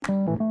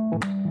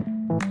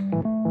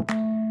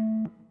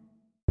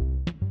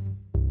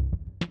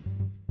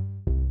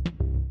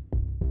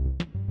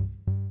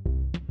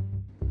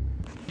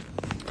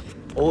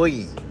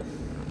Oi.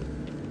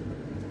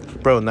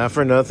 Bro, not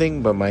for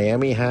nothing, but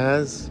Miami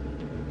has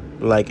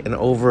like an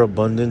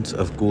overabundance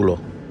of CULO.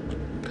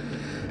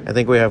 I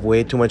think we have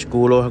way too much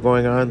CULO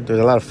going on. There's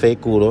a lot of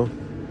fake CULO.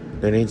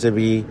 There needs to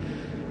be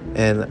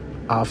an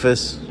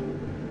office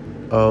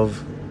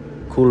of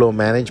CULO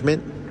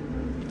management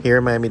here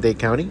in Miami-Dade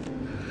County.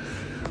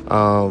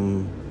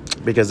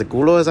 Because the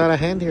CULO is out of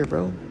hand here,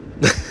 bro.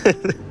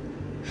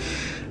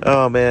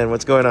 Oh, man,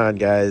 what's going on,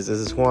 guys? This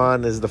is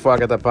Juan. This is the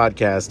Fuagata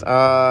Podcast.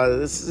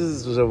 This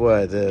is,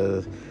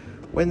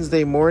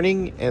 Wednesday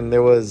morning, and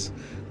there was,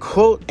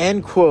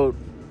 quote-unquote,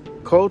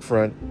 cold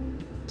front.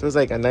 So it was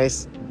like a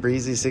nice,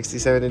 breezy 60,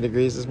 70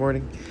 degrees this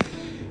morning.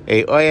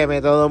 Hey,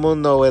 óyeme, todo el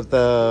mundo with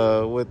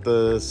the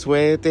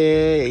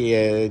suéter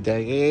y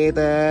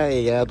jaqueta,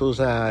 y ya tú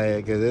sabes,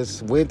 because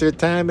it's winter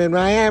time in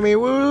Miami,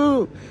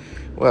 woo!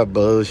 What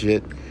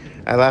bullshit.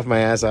 I laughed my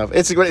ass off.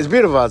 It's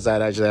beautiful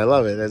outside, actually. I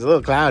love it. It's a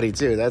little cloudy,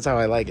 too. That's how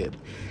I like it.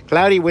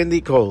 Cloudy,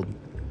 windy, cold.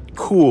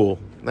 Cool.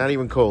 Not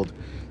even cold.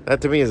 That,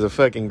 to me, is a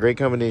fucking great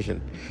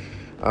combination.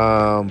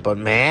 But,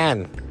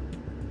 man,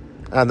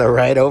 on the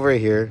ride over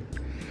here,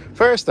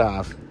 first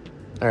off,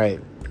 all right,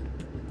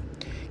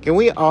 can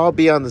we all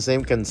be on the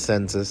same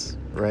consensus,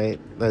 right?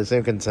 The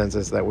same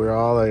consensus that we're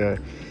all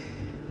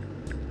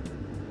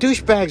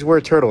douchebags wear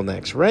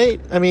turtlenecks,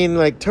 right? I mean,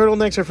 like,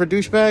 turtlenecks are for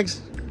douchebags?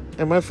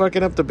 Am I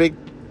fucking up the big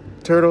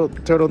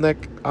turtleneck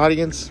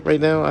audience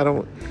right now?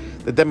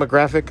 The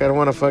demographic, I don't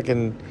want to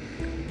fucking,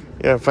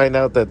 find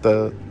out that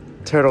the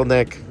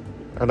turtleneck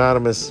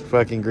anonymous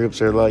fucking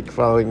groups are like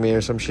following me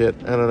or some shit.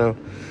 I don't know.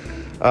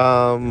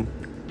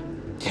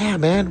 Yeah,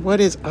 man, what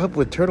is up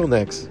with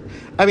turtlenecks?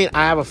 I mean,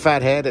 I have a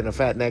fat head and a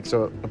fat neck,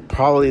 so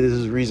probably this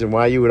is the reason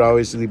why you would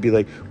always be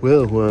like,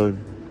 well, Juan,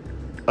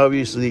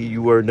 obviously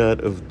you are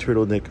not of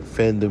turtleneck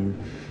fandom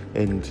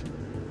and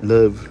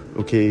love.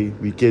 Okay,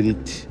 we get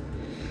it.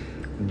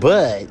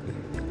 But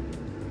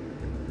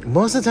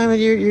most of the time,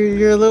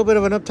 you're a little bit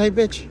of an uptight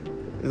bitch.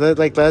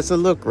 Like, that's the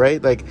look,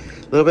 right? Like,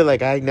 a little bit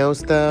like, I know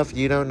stuff,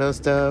 you don't know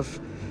stuff.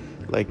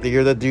 Like,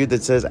 you're the dude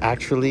that says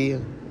actually,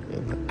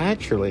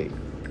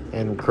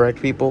 and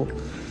correct people.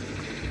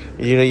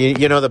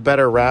 You know the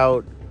better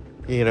route.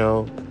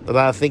 A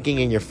lot of thinking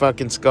in your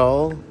fucking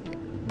skull,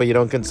 but you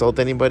don't consult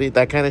anybody.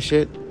 That kind of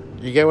shit.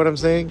 You get what I'm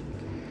saying?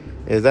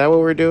 Is that what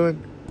we're doing?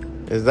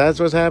 Is that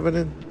what's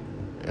happening?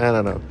 I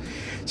don't know.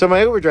 So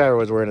my Uber driver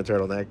was wearing a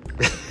turtleneck.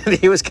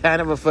 He was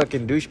kind of a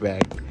fucking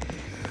douchebag.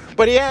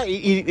 But yeah,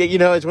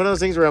 it's one of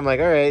those things where I'm like,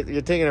 all right,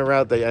 you're taking a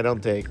route that I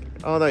don't take.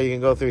 Oh, no, you can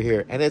go through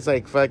here. And it's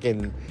like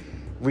fucking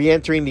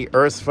re-entering the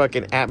Earth's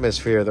fucking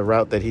atmosphere, the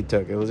route that he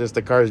took. It was just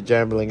the cars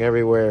jambling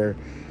everywhere.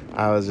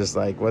 I was just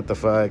like, what the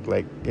fuck?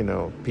 Like,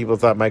 people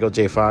thought Michael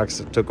J.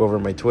 Fox took over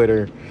my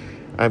Twitter.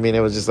 I mean,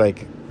 it was just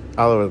like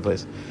all over the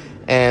place.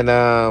 And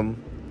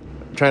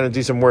trying to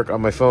do some work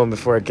on my phone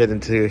before I get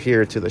into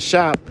here to the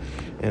shop.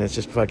 And it's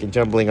just fucking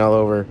jumbling all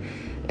over.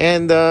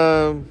 And,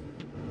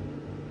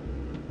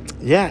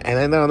 yeah. And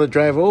then on the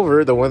drive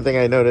over, the one thing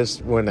I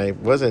noticed when I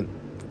wasn't,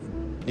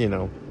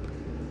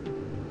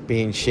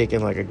 being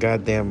shaken like a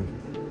goddamn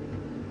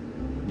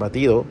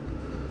batido,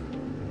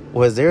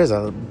 was there's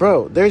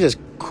just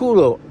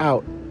CULO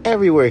out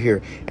everywhere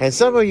here. And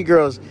some of you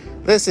girls,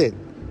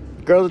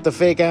 listen, girls with the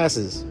fake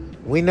asses,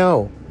 we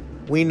know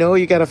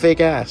you got a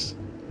fake ass.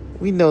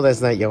 We know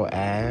that's not your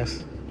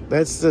ass.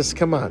 That's just,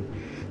 come on.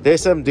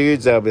 There's some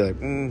dudes that'll be like,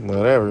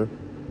 whatever.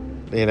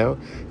 They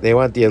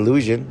want the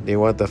illusion. They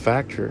want the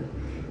factor.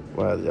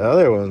 Well, the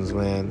other ones,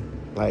 man,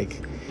 like,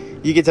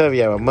 you can tell if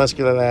you have a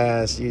muscular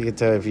ass. You can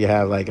tell if you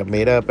have, like, a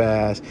made-up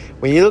ass.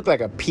 When you look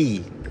like a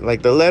P,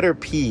 like the letter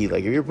P,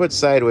 like, if you're put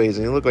sideways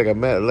and you look like a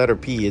letter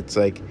P, it's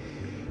like,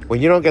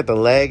 when you don't get the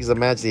legs that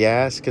match the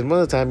ass, because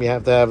most of the time you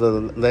have to have the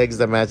legs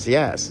that match the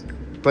ass.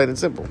 Plain and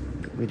simple.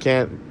 You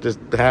can't just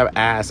have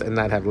ass and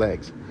not have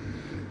legs.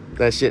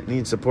 That shit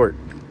needs support.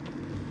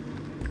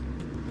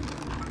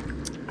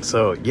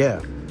 So,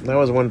 yeah, that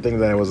was one thing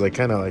that I was like,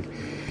 kind of like,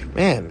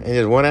 man, and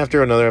just one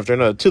after another,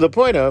 to the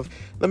point of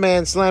the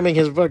man slamming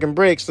his fucking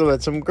brakes to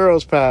let some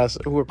girls pass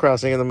who were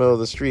crossing in the middle of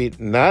the street,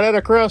 not at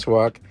a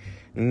crosswalk,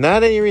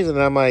 not any reason.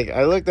 And I'm like,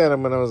 I looked at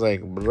him and I was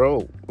like,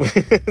 bro, you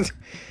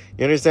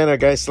understand? A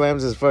guy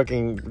slams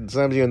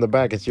you in the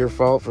back. It's your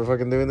fault for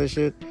fucking doing this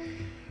shit.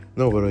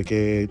 No, pero hay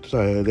que, tú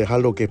sabes,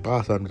 dejar lo que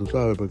pasa, tú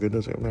sabes, porque no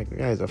sé. I'm like, the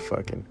guy's a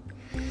fucking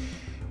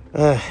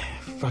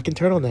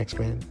turtlenecks,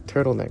 man.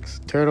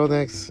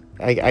 Turtlenecks.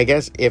 I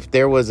guess if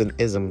there was an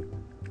ism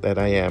that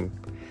I am,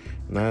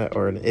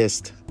 or an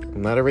ist,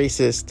 I'm not a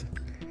racist,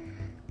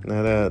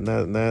 not a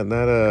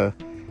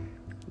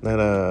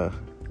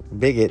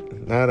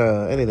bigot, not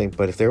anything.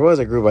 But if there was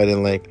a group I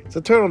didn't like, it's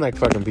the turtleneck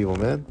fucking people,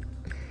 man.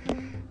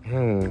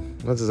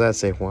 What does that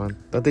say, Juan?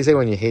 Don't they say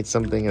when you hate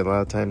something, a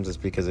lot of times it's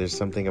because there's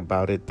something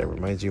about it that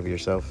reminds you of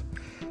yourself?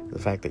 The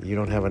fact that you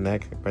don't have a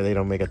neck, or they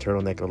don't make a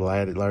turtleneck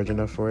large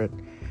enough for it.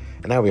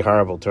 And that would be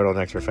horrible,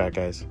 turtlenecks for fat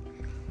guys.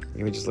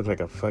 You would just look like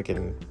a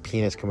fucking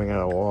penis coming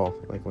out of a wall.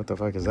 Like, what the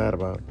fuck is that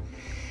about?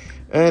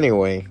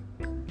 Anyway,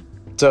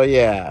 so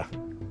yeah,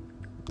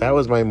 that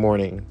was my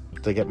morning.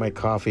 to get my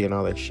coffee and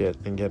all that shit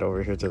and get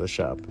over here to the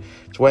shop.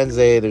 It's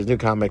Wednesday. There's new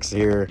comics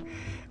here.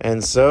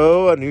 And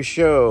so, a new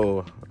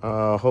show.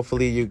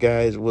 Hopefully you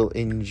guys will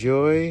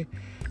enjoy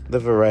the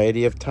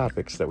variety of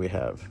topics that we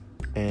have.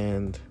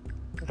 And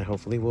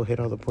hopefully we'll hit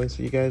all the points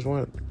that you guys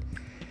want.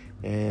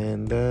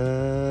 And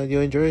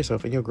you'll enjoy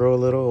yourself. And you'll grow a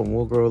little. And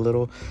we'll grow a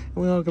little.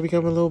 And we all can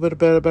become a little bit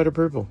better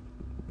people.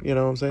 You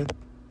know what I'm saying?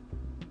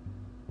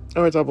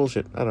 Or it's all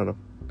bullshit. I don't know.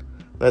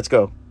 Let's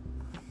go.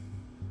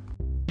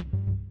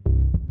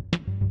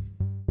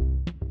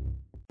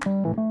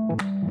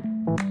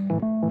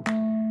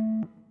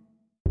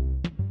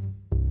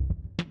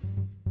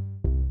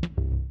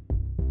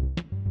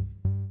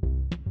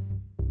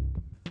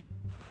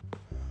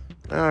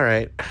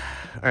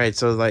 All right,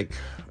 so like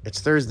it's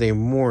Thursday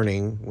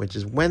morning, which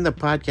is when the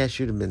podcast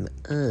should have been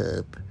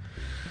up.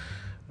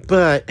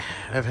 But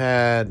I've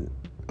had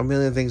a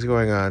million things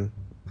going on.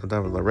 On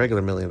top of the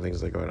regular million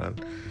things that are going on.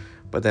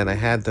 But then I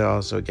had to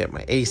also get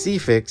my AC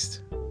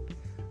fixed,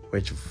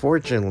 which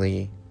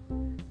fortunately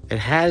it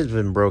has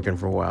been broken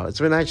for a while. It's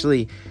been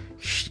actually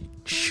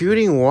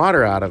shooting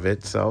water out of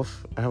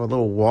itself. I have a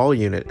little wall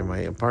unit in my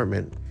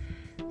apartment,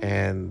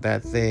 and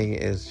that thing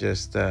is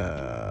just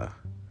I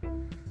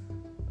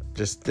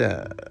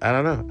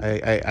don't know.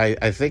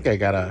 I think I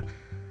got a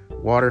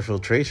water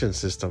filtration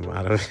system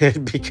out of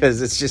it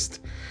because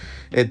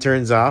it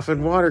turns off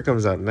and water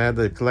comes out, and I had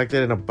to collect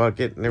it in a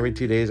bucket, and every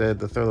 2 days I had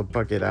to throw the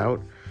bucket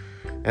out,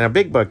 and a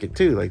big bucket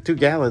too, like 2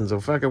 gallons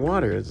of fucking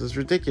water. It's just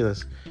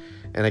ridiculous.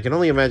 And I can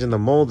only imagine the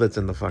mold that's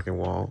in the fucking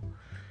wall,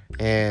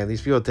 and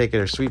these people take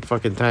their sweet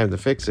fucking time to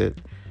fix it,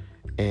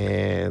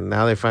 and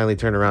now they finally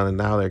turn around, and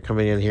now they're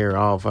coming in here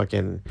all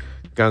fucking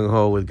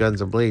gung-ho with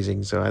guns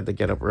a-blazing, so I had to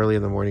get up early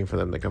in the morning for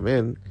them to come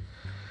in.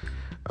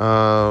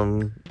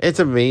 It's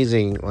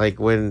amazing, like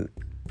when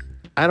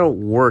I don't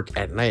work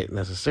at night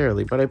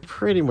necessarily, but I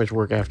pretty much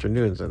work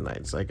afternoons and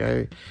nights. Like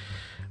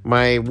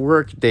my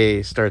work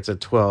day starts at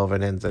 12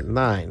 and ends at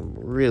 9.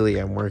 Really,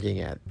 I'm working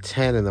at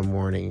 10 in the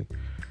morning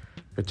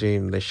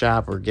between the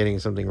shop or getting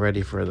something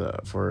ready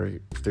for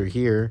through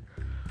here,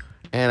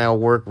 and I'll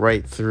work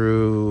right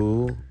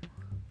through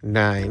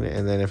 9.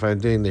 And then if I'm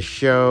doing the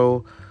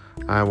show,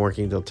 I'm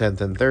working till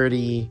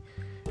 10:30,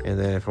 and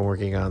then if I'm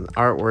working on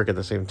artwork at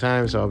the same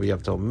time, so I'll be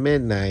up till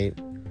midnight.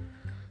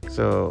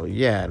 So,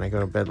 yeah, and I go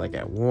to bed like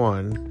at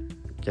 1,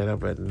 get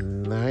up at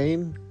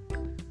 9.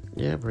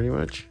 Yeah, pretty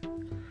much.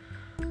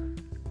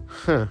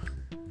 Huh.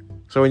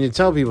 So when you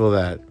tell people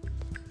that,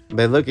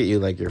 they look at you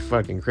like you're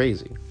fucking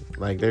crazy.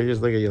 Like, they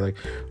just look at you like,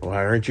 why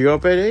aren't you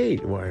up at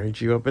 8? Why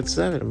aren't you up at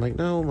 7? I'm like,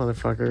 no,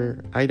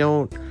 motherfucker. I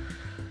don't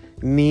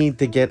need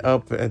to get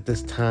up at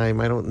this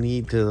time. I don't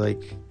need to,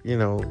 like,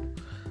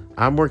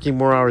 I'm working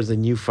more hours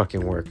than you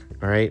fucking work,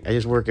 all right? I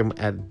just work at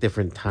a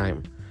different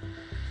time.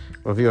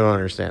 Well, people don't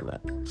understand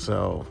that.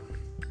 So,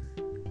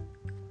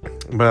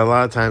 but a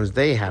lot of times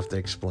they have to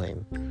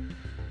explain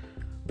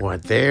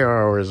what their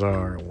hours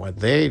are, and what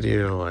they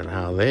do, and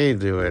how they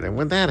do it. And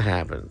when that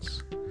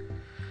happens,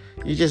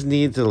 you just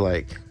need to,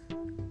 like,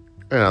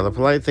 the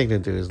polite thing to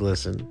do is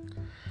listen.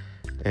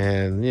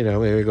 And,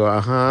 maybe go,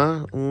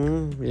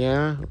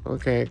 yeah,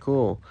 okay,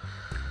 cool.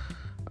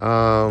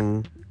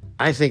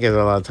 I think a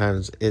lot of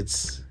times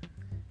it's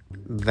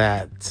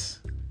that,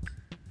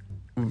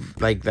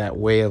 like, that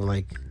way of,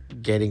 like,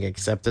 getting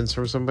acceptance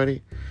from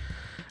somebody.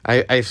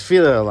 I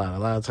feel it a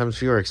lot of times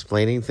people are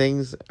explaining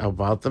things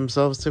about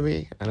themselves to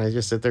me, and I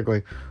just sit there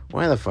going,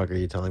 why the fuck are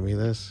you telling me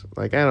this?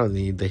 Like, I don't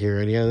need to hear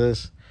any of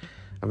this.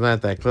 I'm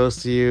not that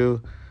close to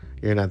you.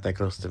 You're not that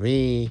close to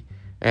me.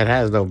 It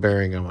has no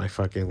bearing on my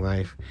fucking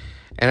life.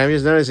 And I'm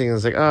just noticing,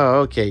 it's like,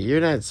 oh, okay,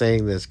 you're not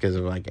saying this because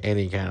of, like,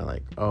 any kind of,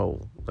 like,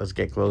 oh, let's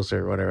get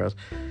closer or whatever else.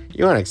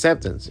 You want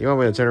acceptance. You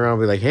want me to turn around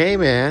and be like, hey,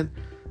 man,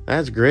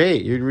 that's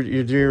great.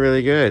 You're doing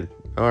really good.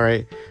 All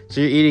right. So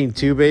you're eating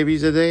 2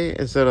 babies a day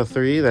instead of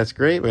 3? That's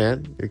great,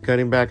 man. You're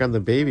cutting back on the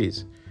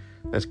babies.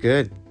 That's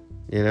good.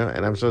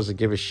 And I'm supposed to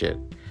give a shit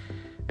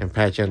and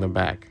pat you on the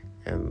back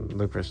and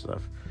look for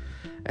stuff.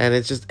 And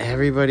it's just,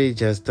 everybody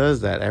just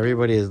does that.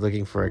 Everybody is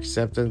looking for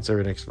acceptance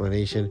or an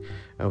explanation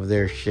of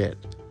their shit.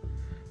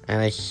 And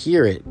I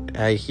hear it.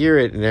 I hear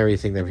it in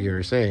everything that people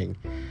are saying.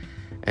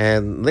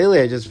 And lately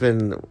I've just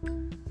been,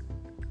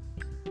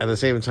 at the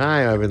same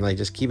time, I've been, like,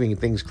 just keeping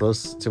things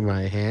close to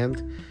my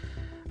hand.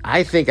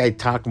 I think I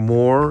talk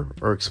more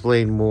or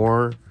explain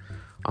more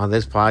on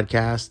this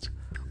podcast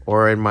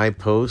or in my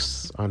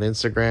posts on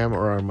Instagram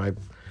or on my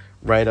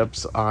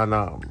write-ups on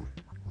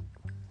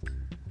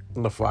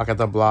the Flock at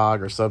the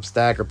blog or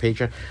Substack or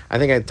Patreon. I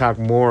think I talk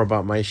more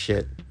about my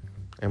shit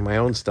and my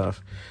own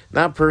stuff,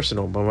 not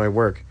personal, but my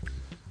work,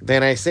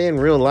 than I say in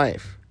real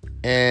life.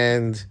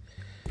 And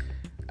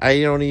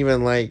I don't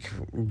even like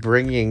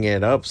bringing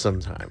it up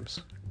sometimes,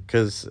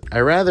 because I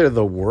rather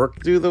the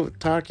work do the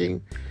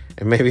talking,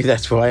 and maybe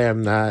that's why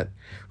I'm not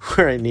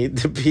where I need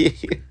to be.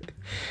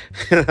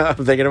 I'm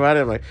thinking about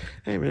it, I'm like,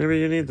 hey, maybe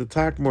you need to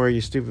talk more,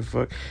 you stupid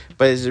fuck.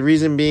 But the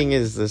reason being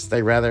is this, I'd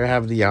rather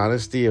have the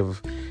honesty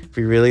of if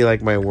you really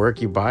like my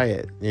work, you buy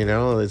it. You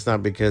know, it's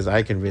not because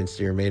I convinced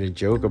you or made a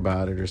joke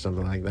about it or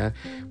something like that,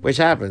 which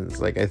happens.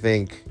 Like, I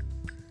think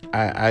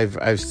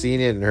I've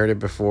seen it and heard it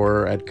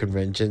before at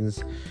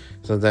conventions.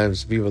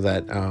 Sometimes people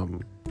that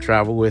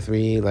travel with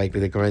me, like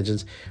the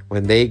conventions,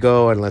 when they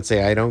go and let's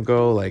say I don't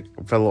go, like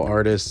fellow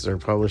artists or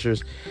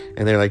publishers,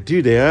 and they're like,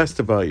 dude, they asked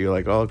about you,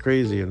 like all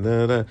crazy and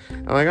I'm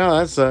like, oh,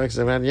 that sucks.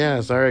 And man,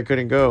 yeah, sorry I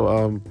couldn't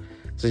go.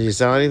 So you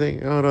sell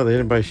anything? Oh no, they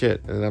didn't buy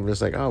shit. And I'm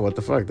just like, oh, what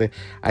the fuck?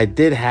 I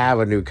did have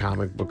a new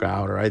comic book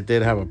out, or I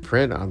did have a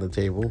print on the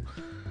table,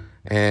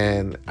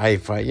 and I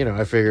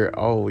figure,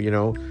 oh,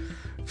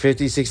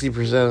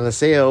 50-60% of the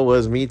sale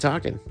was me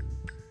talking.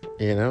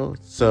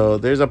 So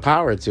there's a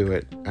power to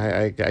it.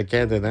 I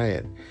can't deny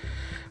it.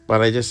 But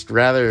I just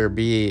rather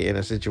be in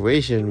a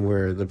situation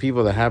where the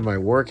people that have my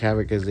work have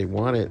it because they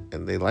want it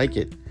and they like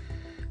it,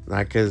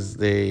 not because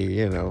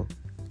they,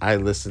 I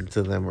listened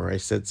to them or I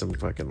said some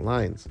fucking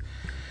lines.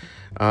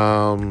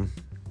 But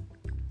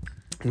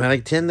I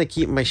tend to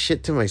keep my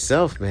shit to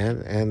myself,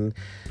 man. And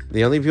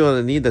the only people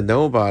that need to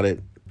know about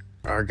it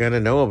are gonna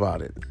know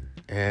about it.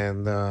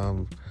 And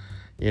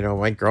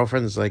my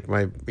girlfriend's like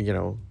my,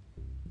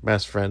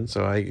 best friend,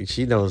 so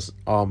she knows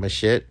all my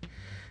shit,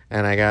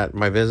 and I got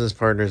my business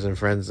partners and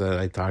friends that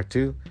I talk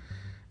to,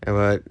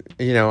 but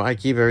I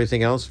keep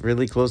everything else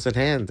really close at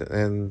hand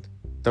and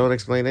don't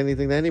explain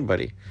anything to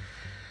anybody.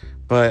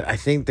 But I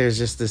think there's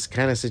just this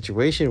kind of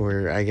situation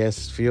where I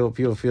guess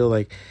people feel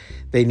like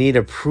they need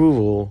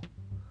approval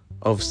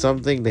of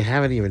something they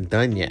haven't even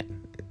done yet.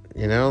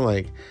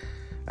 Like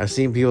I've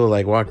seen people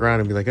like walk around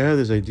and be like, I have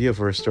this idea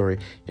for a story.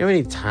 You know how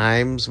many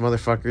times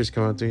motherfuckers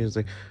come up to me and it's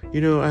like,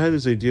 I had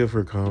this idea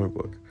for a comic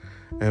book.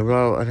 And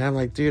I'm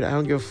like, dude, I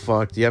don't give a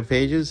fuck. Do you have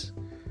pages?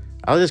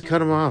 I'll just cut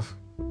them off.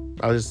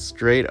 I'll just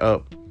straight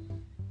up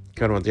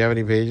cut them off. Do you have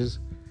any pages?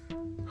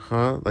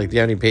 Huh? Like, do you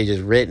have any pages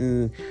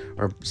written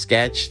or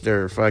sketched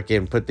or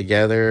fucking put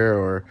together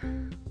or...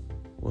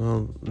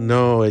 Well,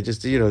 no, it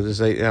just,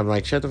 I'm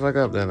like, shut the fuck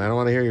up then. I don't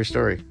want to hear your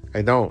story.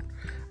 I don't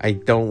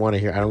want to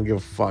hear. I don't give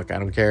a fuck. I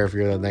don't care if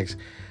you're the next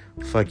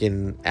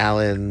fucking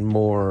Alan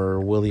Moore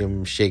or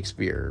William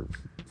Shakespeare,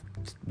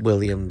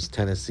 Williams,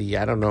 Tennessee.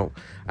 I don't know.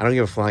 I don't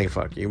give a flying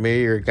fuck.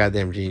 Maybe you're a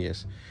goddamn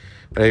genius,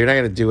 but if you're not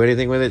gonna do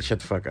anything with it, shut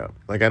the fuck up.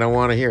 Like, I don't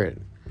want to hear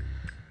it.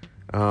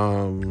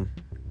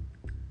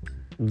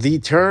 The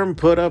term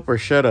 "put up or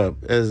shut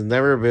up" has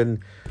never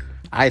been,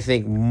 I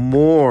think,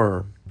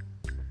 more.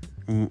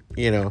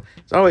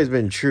 It's always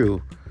been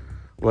true,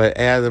 but it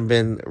hasn't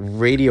been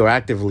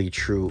radioactively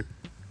true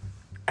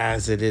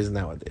as it is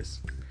nowadays,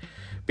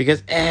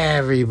 because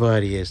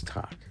everybody is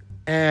talk.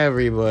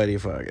 Everybody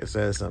fucking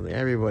says something.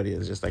 Everybody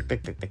is just like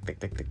tick, tick, tick, tick,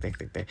 tick, tick, tick,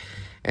 tick, tick.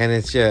 And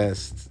it's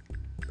just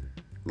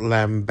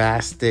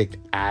lambastic,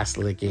 ass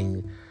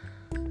licking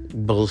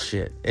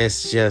bullshit.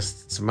 It's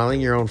just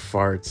smelling your own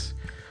farts.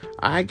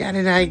 I got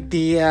an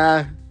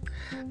idea.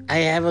 I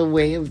have a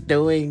way of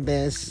doing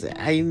this.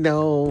 I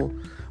know.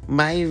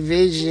 My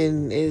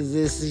vision is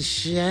this.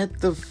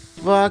 Shut the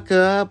fuck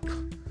up.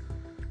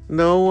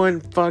 No one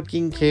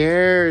fucking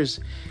cares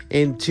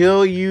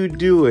until you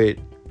do it.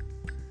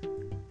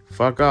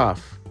 Fuck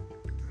off.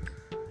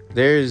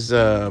 There's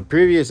a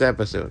previous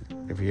episode,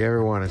 if you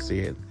ever want to see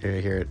it,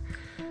 hear it,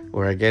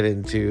 where I get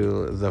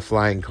into the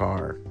flying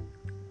car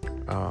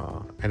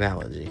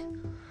analogy.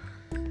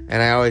 And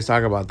I always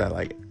talk about that.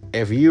 Like,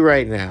 if you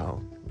right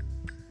now,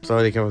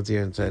 somebody come up to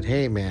you and said,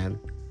 hey man,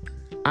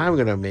 I'm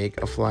going to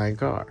make a flying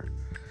car,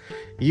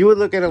 you would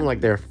look at them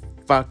like they're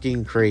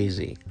fucking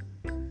crazy.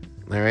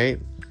 All right?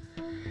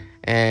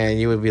 And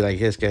you would be like,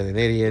 this guy's an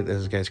idiot,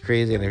 this guy's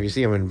crazy. And if you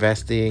see them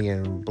investing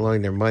and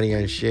blowing their money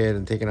on shit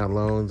and taking out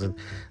loans and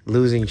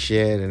losing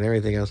shit and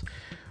everything else.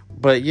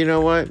 But you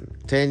know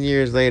what? 10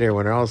 years later,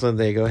 when all of a sudden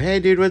they go, hey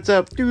dude, what's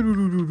up?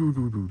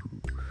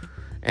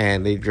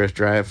 And they just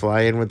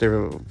fly in with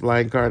their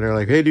flying car and they're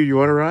like, hey dude, you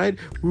want to ride?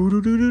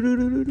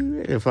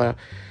 And fly out.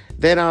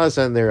 Then all of a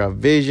sudden they're a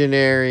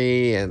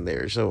visionary and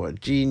they're so a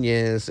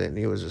genius, and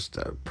he was just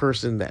a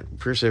person that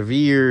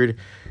persevered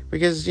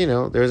because,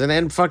 there's an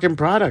end fucking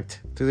product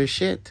to their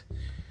shit.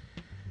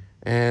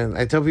 And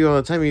I tell people all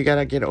the time, you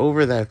gotta get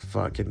over that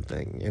fucking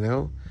thing,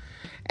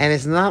 And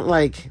it's not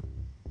like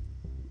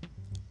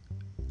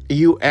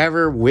you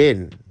ever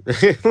win.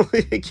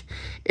 Like,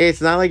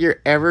 it's not like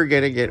you're ever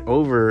gonna get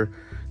over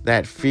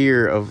that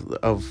fear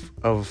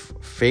of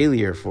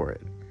failure for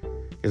it.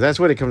 Because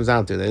that's what it comes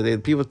down to.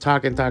 People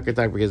talk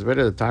because it's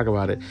better to talk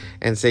about it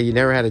and say you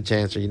never had a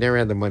chance or you never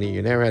had the money,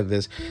 you never had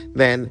this,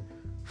 than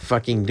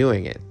fucking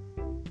doing it.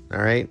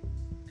 All right?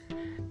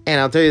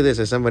 And I'll tell you this,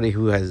 as somebody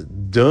who has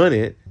done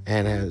it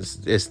and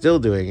is still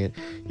doing it,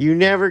 you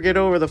never get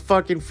over the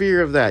fucking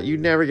fear of that. You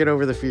never get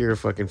over the fear of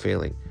fucking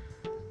failing.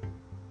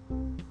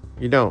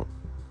 You don't.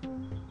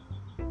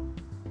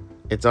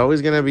 It's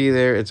always going to be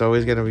there. It's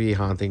always going to be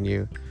haunting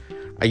you.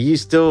 I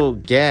still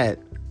get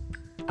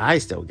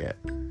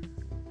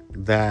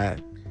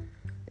that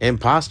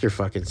imposter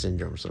fucking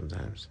syndrome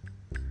sometimes.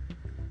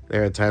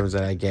 There are times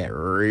that I get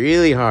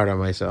really hard on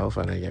myself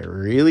and I get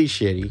really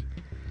shitty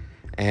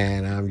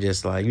And I'm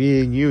just like,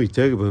 man, you always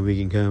talk about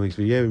making comics,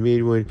 but you haven't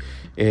made one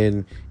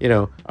in,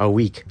 a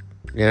week.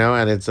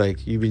 And it's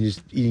like, you've been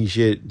just eating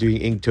shit, doing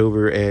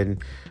Inktober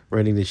and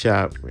running the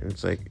shop. And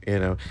it's like,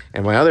 and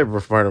my other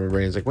part of my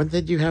brain is like, when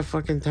did you have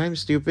fucking time,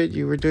 stupid?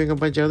 You were doing a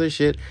bunch of other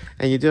shit,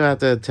 and you do have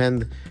to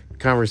attend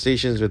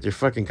conversations with your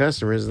fucking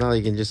customers. It's not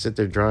like you can just sit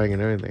there drawing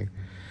and everything.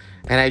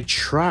 And I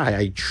try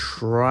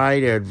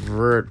to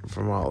advert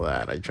from all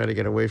that. I try to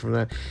get away from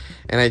that.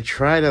 And I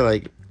try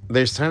to,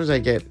 there's times I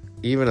get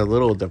even a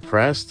little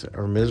depressed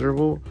or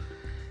miserable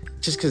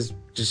just because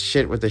just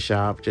shit with the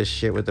shop, just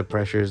shit with the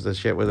pressures, the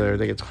shit with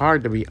everything. It's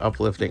hard to be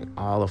uplifting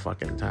all the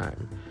fucking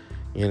time,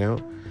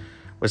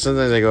 But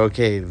sometimes I go,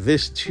 okay,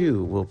 this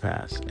too will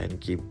pass,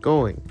 and keep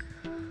going.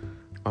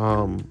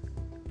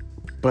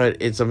 But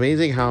it's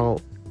amazing how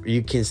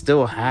you can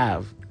still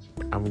have,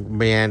 I'm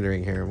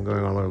meandering here, I'm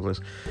going all over the place,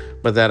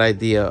 but that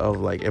idea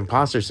of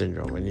imposter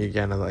syndrome, and you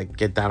kind of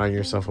get down on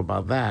yourself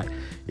about that.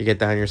 You get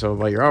down on yourself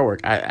about your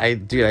artwork.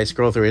 I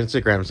scroll through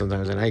Instagram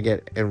sometimes, and I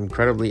get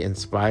incredibly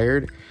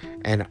inspired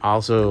and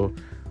also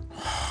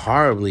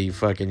horribly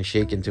fucking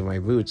shaken to my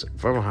boots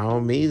from how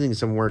amazing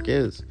some work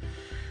is.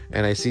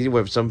 And I see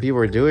what some people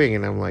are doing,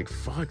 and I'm like,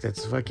 fuck,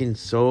 that's fucking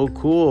so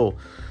cool.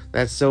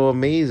 That's so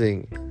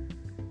amazing.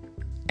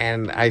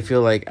 And I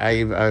feel like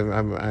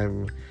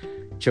I'm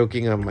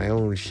choking on my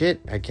own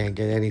shit. I can't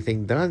get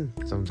anything done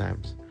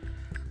sometimes.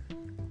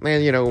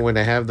 Man, when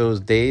I have those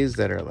days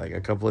that are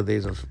a couple of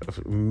days of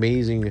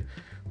amazing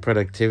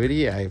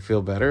productivity, I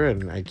feel better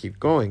and I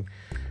keep going.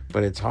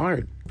 But it's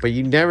hard. But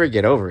you never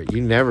get over it. You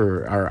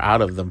never are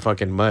out of the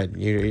fucking mud.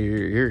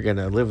 You're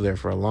gonna live there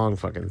for a long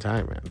fucking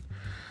time, man.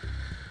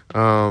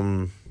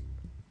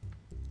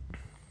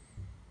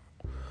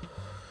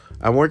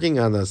 I'm working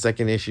on the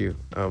second issue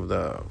of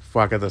the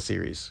Fuakata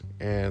series,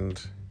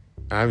 and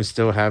I'm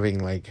still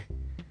having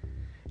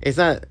it's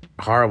not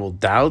horrible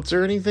doubts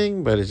or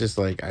anything, but it's just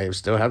I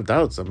still have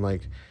doubts. I'm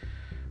like,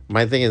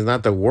 my thing is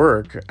not the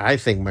work. I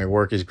think my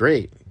work is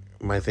great.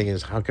 My thing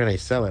is, how can I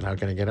sell it? How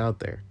can I get out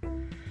there?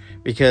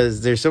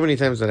 Because there's so many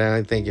times that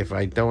I think if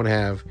I don't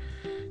have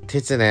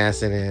tits and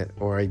ass in it,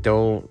 or I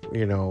don't,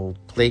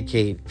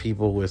 placate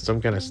people with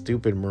some kind of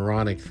stupid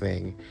moronic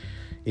thing,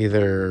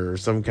 either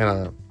some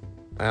kind of,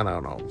 I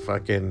don't know,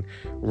 fucking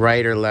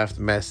right or left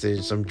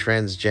message, some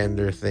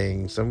transgender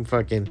thing, some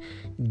fucking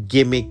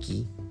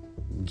gimmicky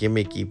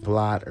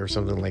plot or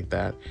something like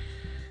that,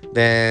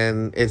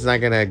 then it's not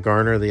gonna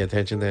garner the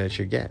attention that it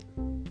should get.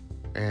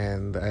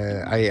 And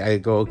I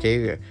go,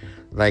 okay,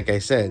 like I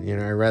said,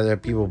 I'd rather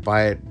have people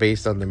buy it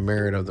based on the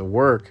merit of the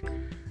work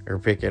or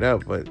pick it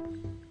up. But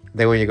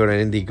then when you go to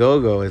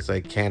Indiegogo, it's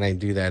like, can I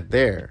do that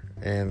there?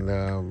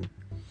 And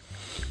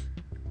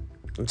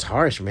it's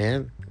harsh,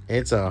 man.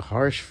 It's a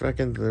harsh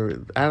fucking,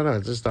 I don't know,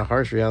 it's just a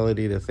harsh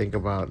reality to think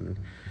about and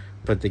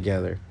put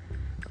together.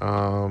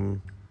 I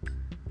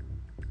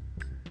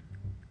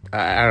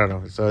don't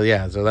know. So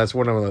yeah, so that's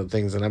one of the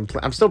things, and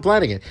I'm still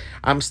planning it.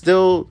 I'm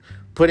still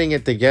putting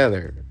it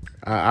together.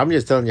 I'm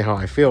just telling you how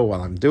I feel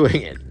while I'm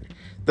doing it.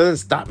 It doesn't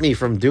stop me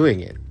from doing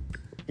it.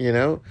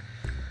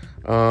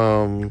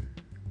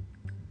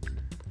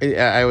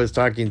 I was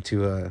talking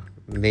to a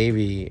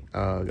Navy,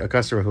 a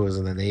customer who was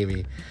in the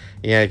Navy.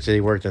 He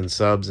actually worked in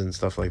subs and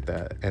stuff like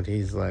that. And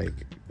he's like,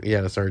 he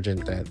had a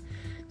sergeant that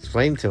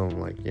explained to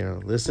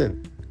him,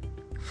 listen,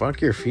 fuck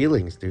your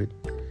feelings, dude.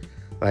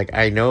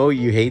 I know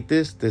you hate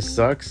this. This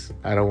sucks.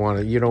 You don't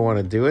want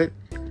to do it.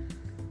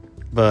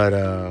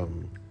 But,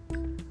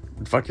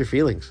 fuck your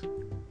feelings.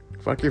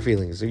 Fuck your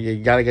feelings. You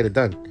gotta get it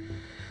done.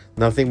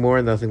 Nothing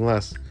more, nothing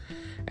less.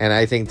 And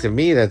I think, to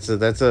me, that's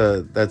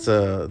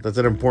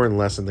an important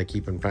lesson to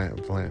keep in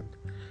plan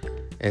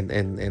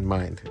and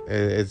mind.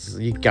 It's,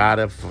 you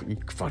gotta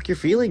fuck your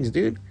feelings,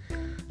 dude.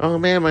 Oh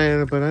man,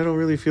 but I don't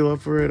really feel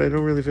up for it. I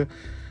don't really feel,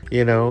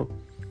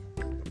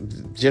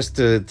 just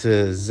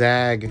to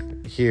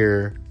zag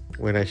here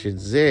when I should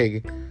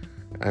zig.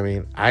 I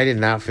mean, I did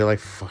not feel like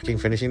fucking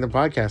finishing the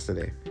podcast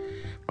today.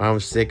 I'm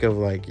sick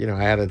of I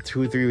had a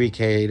 2-3 week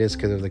hiatus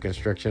because of the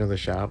construction of the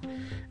shop,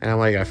 and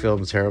I'm I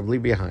feel terribly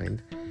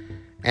behind,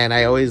 and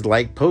I always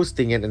like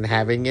posting it and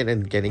having it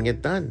and getting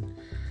it done.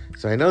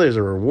 So I know there's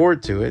a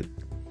reward to it.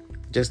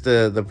 Just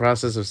the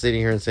process of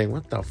sitting here and saying,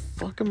 what the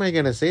fuck am I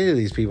gonna say to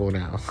these people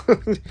now?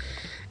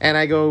 And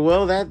I go,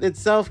 well, that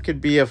itself could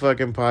be a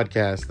fucking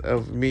podcast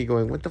of me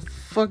going, what the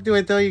fuck do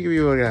I tell you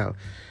people now?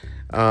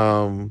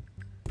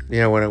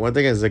 When one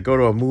thing is to go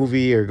to a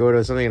movie or go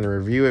to something and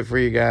review it for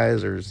you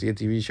guys, or see a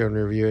TV show and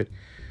review it.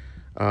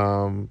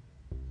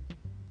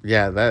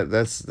 Yeah,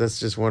 that's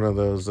just one of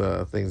those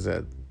things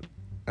that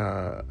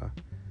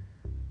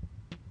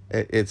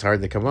it's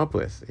hard to come up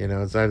with.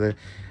 It's hard to.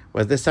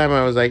 But this time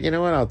I was like, you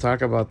know what? I'll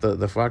talk about the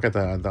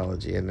Fuakata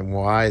anthology and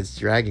why it's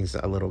dragging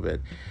a little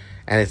bit.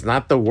 And it's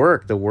not the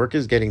work. The work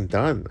is getting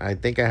done. I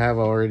think I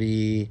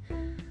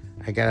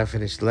gotta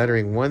finish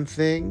lettering one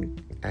thing.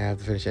 I have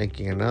to finish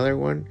inking another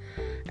one.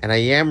 And I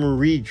am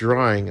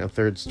redrawing a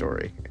third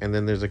story. And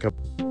then there's a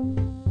couple.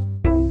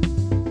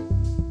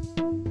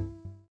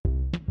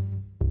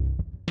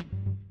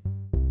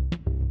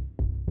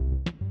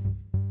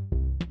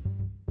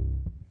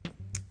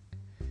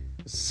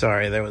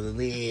 Sorry, there was a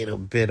little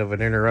bit of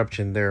an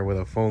interruption there with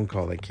a phone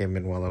call that came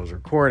in while I was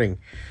recording.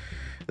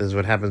 This is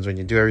what happens when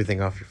you do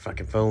everything off your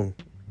fucking phone.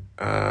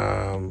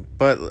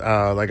 But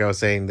like I was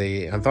saying,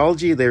 the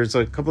anthology, there's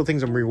a couple of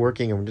things I'm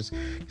reworking. I'm just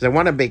because I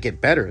want to make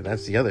it better.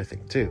 That's the other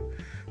thing too.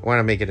 I want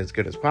to make it as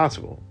good as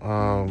possible.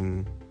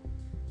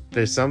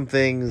 There's some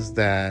things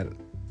that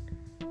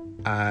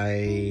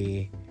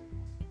I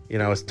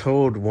was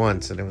told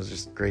once, and it was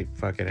just great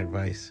fucking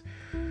advice.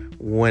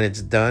 When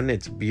it's done,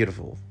 it's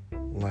beautiful.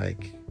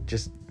 Like,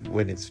 just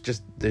when it's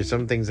just, there's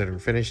some things that are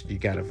finished, you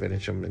gotta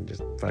finish them and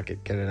just fuck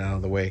it, get it out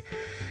of the way.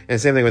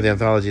 And same thing with the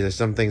anthology. There's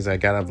some things I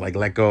gotta like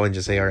let go and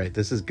just say, all right,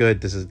 this is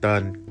good, this is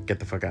done, get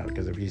the fuck out.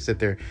 Because if you sit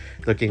there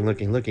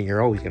looking,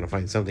 you're always gonna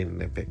find something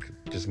to nitpick.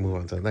 Just move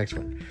on to the next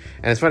one.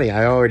 And it's funny,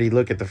 I already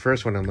look at the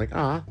first one, I'm like,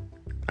 I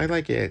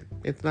like it,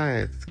 it's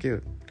nice, it's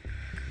cute.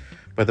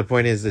 But the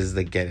point is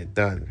to get it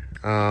done.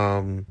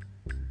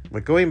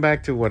 But going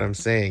back to what I'm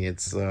saying,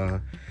 it's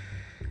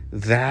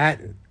that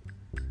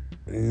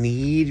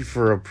need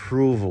for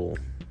approval,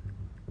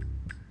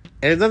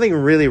 and there's nothing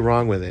really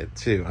wrong with it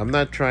too. I'm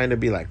not trying to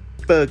be like,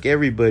 fuck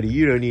everybody,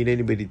 you don't need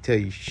anybody to tell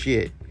you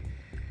shit.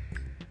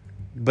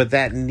 But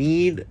that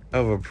need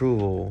of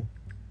approval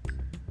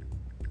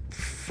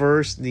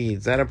first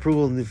needs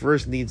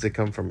to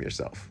come from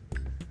yourself.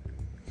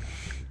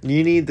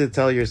 You need to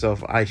tell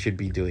yourself, I should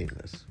be doing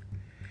this.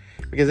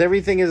 Because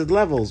everything is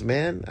levels,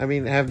 man. I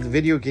mean, have the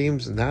video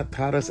games not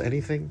taught us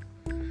anything?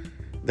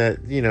 That,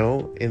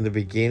 in the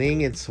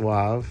beginning, it's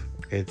suave.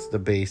 It's the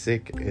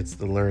basic. It's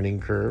the learning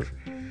curve.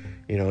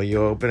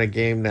 You open a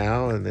game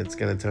now, and it's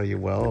going to tell you,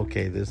 well,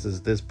 okay,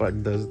 this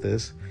button does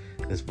this.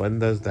 This button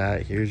does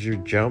that. Here's your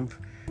jump.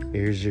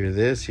 Here's your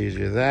this. Here's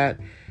your that.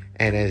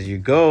 And as you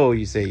go,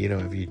 you say,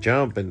 if you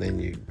jump and then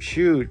you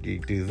shoot, you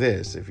do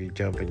this. If you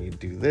jump and you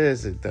do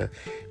this,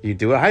 you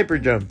do a hyper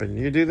jump and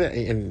you do that.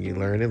 And you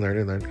learn and learn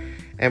and learn.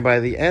 And by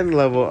the end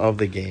level of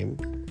the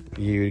game,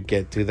 you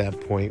get to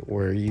that point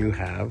where you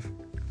have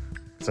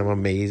some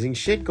amazing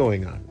shit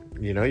going on.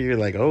 You're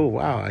like, oh,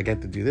 wow, I got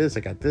to do this.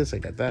 I got this. I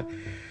got that.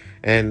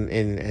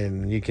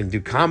 And you can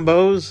do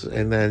combos,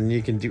 and then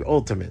you can do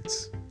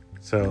ultimates.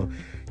 So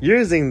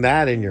using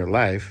that in your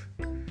life,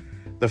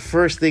 the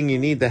first thing you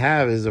need to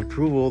have is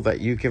approval that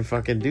you can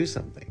fucking do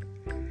something.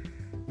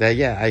 That,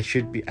 yeah,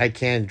 I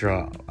can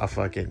draw a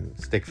fucking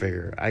stick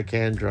figure. I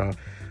can draw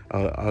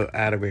a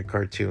adequate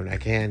cartoon. I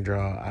can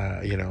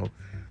draw,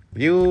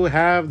 you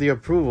have the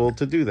approval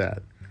to do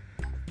that.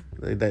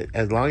 That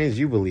as long as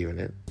you believe in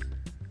it.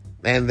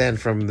 And then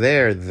from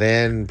there,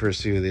 then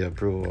pursue the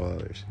approval of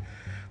others.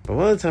 But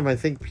one of the time, I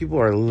think people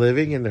are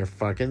living in their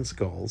fucking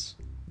skulls.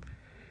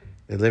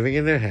 They're living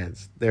in their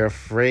heads. They're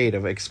afraid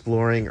of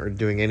exploring or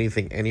doing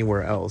anything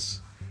anywhere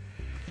else.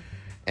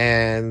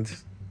 And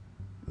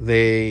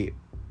they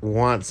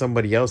want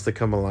somebody else to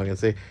come along and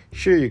say,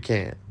 sure you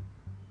can.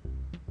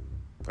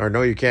 Or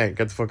no you can't.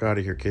 Get the fuck out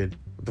of here, kid.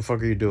 What the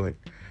fuck are you doing?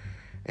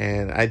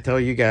 And I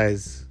tell you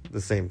guys the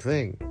same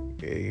thing.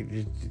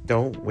 You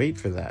don't wait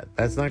for that.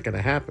 That's not going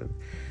to happen.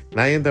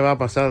 Nadie te va a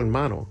pasar en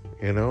mano,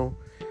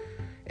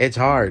 It's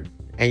hard.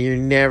 And you're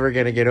never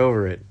going to get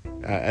over it.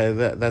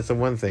 That's the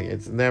one thing.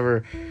 It's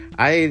never...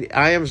 I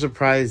am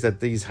surprised at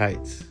these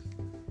heights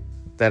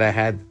that I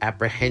had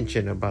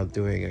apprehension about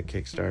doing a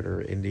Kickstarter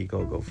or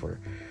Indiegogo for.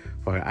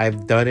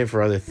 I've done it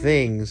for other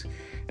things,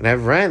 and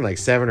I've ran like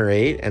 7 or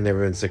 8, and they've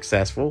been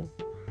successful.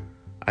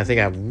 I think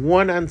I have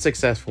one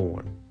unsuccessful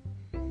one.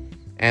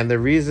 And the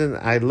reason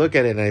I look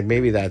at it, and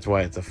maybe that's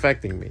why it's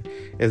affecting me,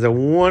 is the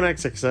one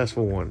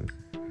unsuccessful one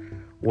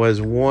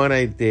was one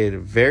I did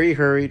very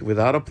hurried,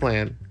 without a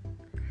plan,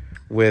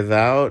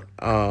 without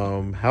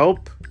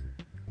help,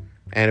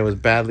 and it was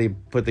badly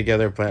put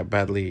together,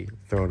 badly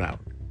thrown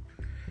out.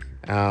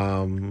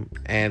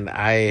 And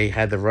I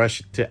had to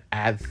rush to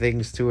add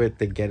things to it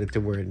to get it to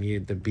where it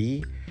needed to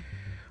be.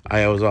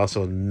 I was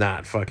also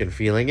not fucking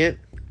feeling it.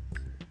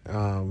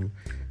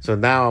 So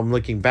now I'm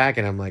looking back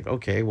and I'm like,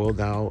 okay, well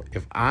now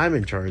if I'm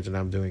in charge and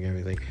I'm doing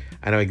everything,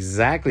 I know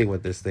exactly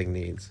what this thing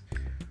needs.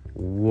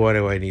 What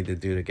do I need to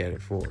do to get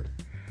it forward?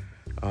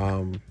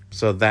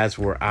 So that's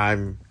where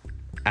I'm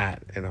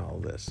at in all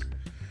this.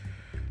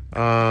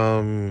 Now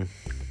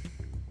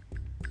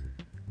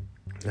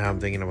I'm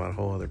thinking about a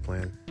whole other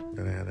plan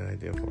that I had an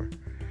idea for.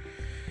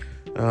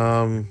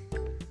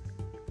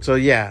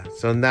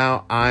 So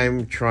now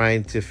I'm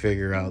trying to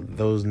figure out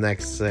those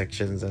next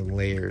sections and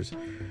layers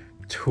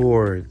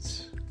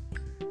towards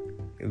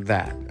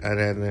that.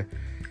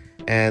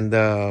 And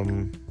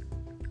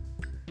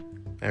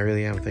I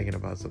really am thinking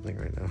about something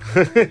right now.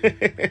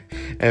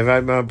 If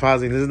I'm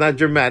pausing, this is not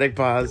dramatic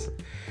pause.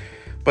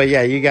 But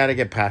yeah, you got to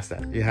get past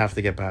that. You have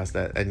to get past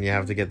that, and you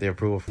have to get the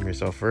approval from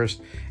yourself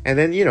first. And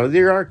then,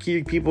 there are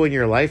key people in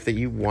your life that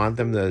you want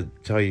them to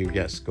tell you,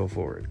 yes, go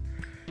forward.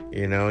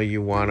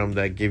 You want them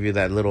to give you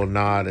that little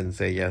nod and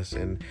say yes.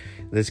 And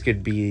this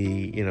could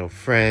be,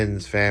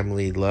 friends,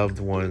 family, loved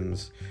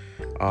ones,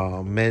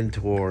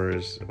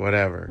 mentors,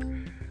 whatever.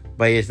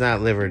 But it's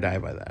not live or die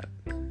by that.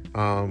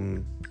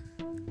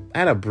 I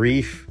had a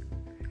brief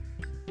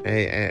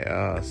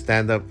a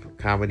stand-up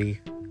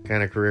comedy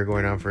kind of career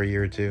going on for a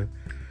year or two,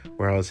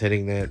 where I was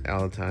hitting it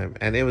all the time,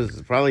 and it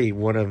was probably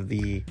one of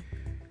the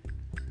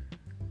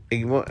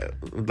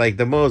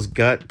most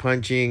gut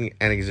punching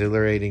and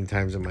exhilarating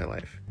times of my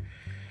life.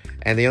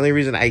 And the only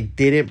reason I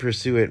didn't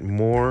pursue it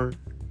more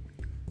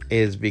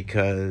is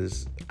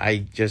because I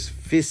just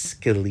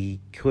fiscally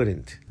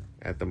couldn't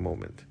at the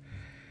moment.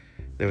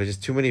 There was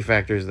just too many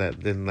factors that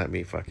didn't let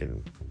me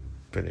fucking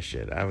finish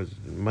it. I was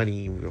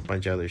money, a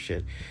bunch of other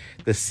shit.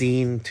 The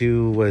scene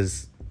too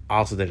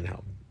also didn't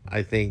help.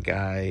 I think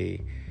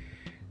I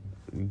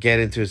get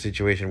into a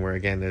situation where,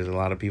 again, there's a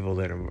lot of people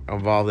that are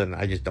involved and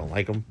I just don't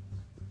like them.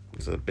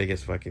 It's the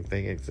biggest fucking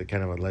thing. It's a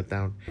kind of a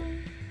letdown.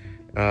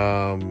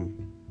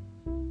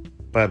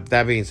 But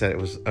that being said, it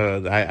was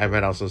I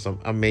met also some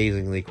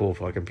amazingly cool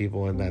fucking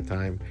people in that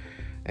time,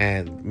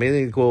 and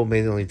amazingly cool,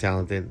 amazingly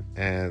talented,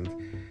 and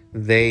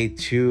they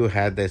too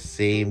had the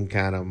same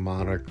kind of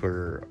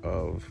moniker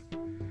of,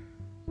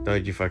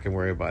 don't you fucking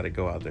worry about it,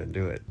 go out there and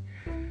do it.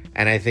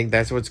 And I think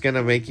that's what's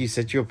gonna make you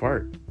set you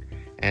apart.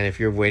 And if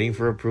you're waiting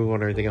for approval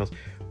and everything else,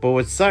 but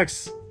what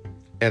sucks,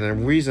 and the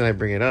reason I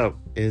bring it up,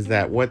 is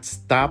that what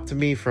stopped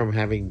me from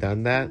having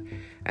done that,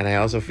 and I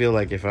also feel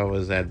like if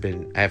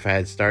I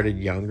had started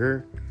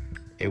younger,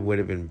 it would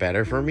have been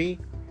better for me,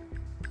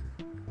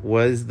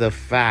 was the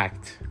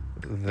fact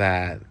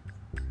that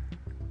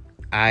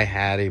I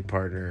had a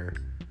partner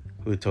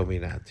who told me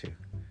not to.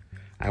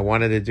 I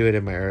wanted to do it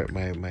in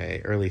my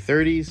early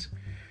 30s,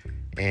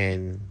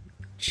 and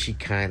she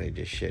kind of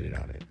just shitted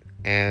on it.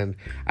 And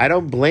I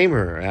don't blame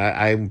her.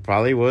 I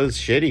probably was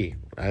shitty.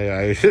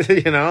 I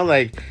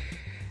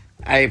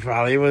I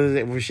probably was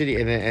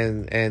shitty,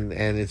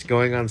 and it's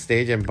going on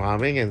stage and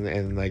bombing,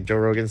 and like Joe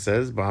Rogan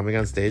says, bombing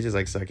on stage is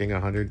like sucking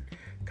 100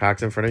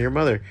 cocks in front of your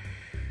mother.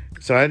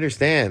 So I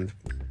understand,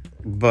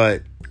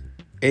 but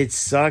it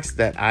sucks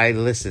that I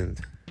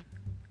listened,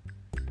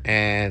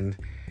 and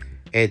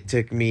it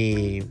took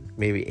me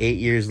maybe 8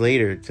 years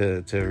later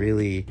to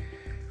really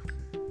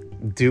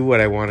do what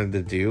I wanted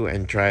to do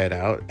and try it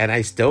out. And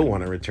I still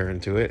want to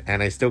return to it,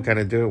 and I still kind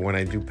of do it when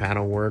I do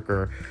panel work,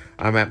 or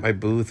I'm at my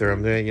booth, or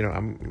I'm doing,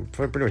 I'm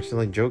pretty much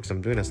telling jokes.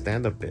 I'm doing a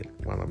stand-up bit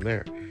while I'm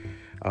there.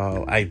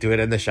 I do it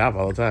in the shop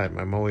all the time.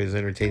 I'm always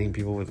entertaining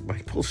people with my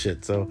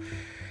bullshit. So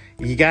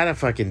you gotta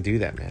fucking do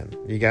that, man.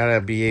 You gotta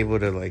be able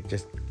to like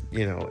just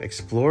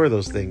explore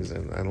those things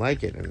and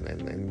like it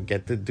and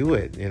get to do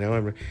it.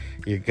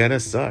 You're gonna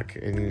suck,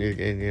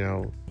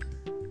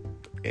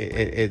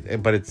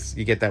 but it's,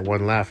 you get that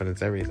one laugh and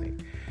it's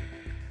everything.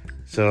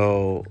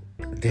 So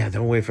yeah,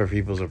 don't wait for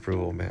people's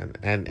approval, man.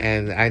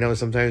 And I know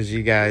sometimes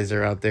you guys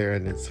are out there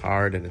and it's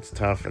hard and it's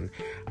tough, and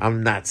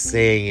I'm not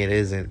saying it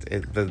isn't.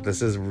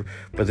 This is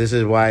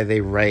why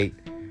they write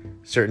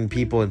certain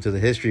people into the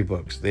history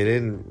books. They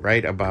didn't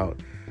write about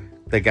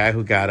the guy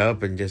who got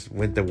up and just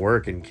went to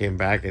work and came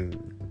back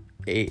and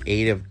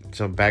ate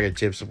some bag of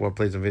chips while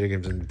played some video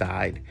games and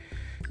died.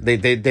 They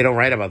don't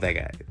write about that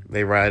guy.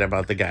 They write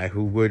about the guy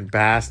who went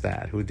past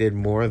that, who did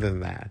more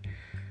than that,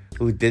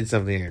 who did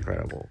something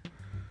incredible.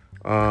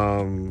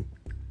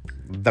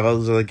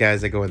 Those are the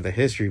guys that go into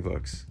history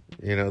books.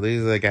 These are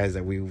the guys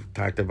that we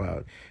talked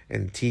about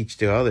and teach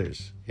to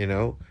others.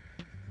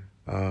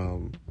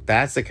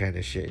 That's the kind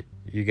of shit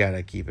you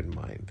gotta keep in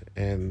mind,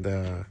 and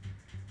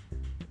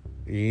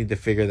you need to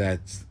figure that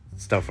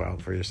stuff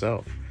out for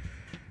yourself.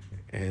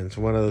 And it's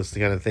one of those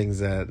kind of things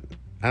that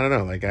I don't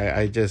know. Like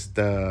I just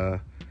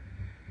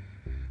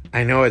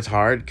I know it's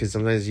hard because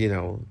sometimes you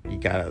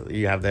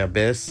have the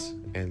abyss,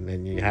 and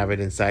then you have it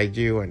inside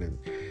you,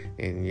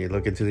 and you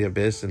look into the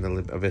abyss, and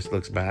the abyss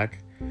looks back.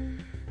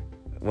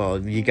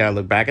 Well, you gotta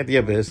look back at the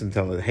abyss and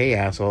tell it, hey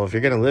asshole, if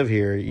you're gonna live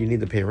here, you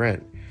need to pay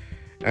rent.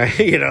 Like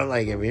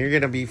if you're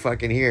gonna be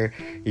fucking here,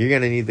 you're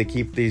gonna need to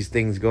keep these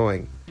things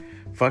going.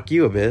 Fuck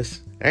you,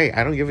 abyss. Hey,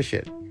 I don't give a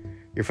shit.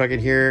 You're fucking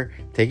here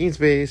taking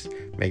space,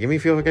 making me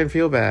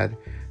feel bad.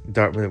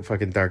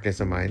 Fucking darkness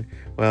of mine.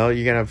 Well,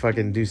 you're gonna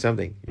fucking do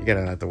something. You're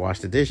gonna have to wash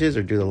the dishes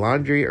or do the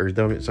laundry or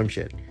do some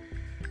shit.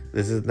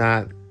 This is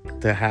not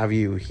to have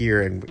you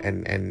here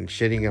and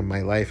shitting on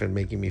my life and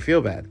making me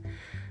feel bad.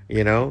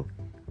 You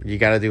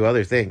gotta do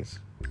other things.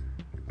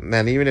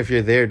 And even if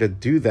you're there to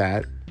do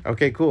that,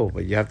 okay, cool,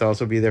 but you have to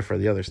also be there for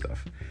the other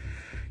stuff.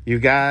 You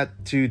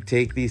got to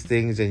take these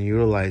things and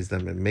utilize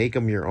them and make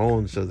them your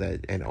own,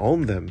 and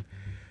own them,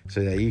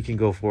 so that you can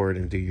go forward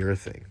and do your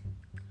thing.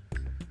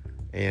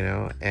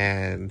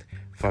 And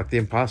fuck the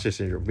imposter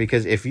syndrome.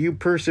 Because if you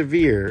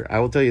persevere, I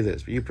will tell you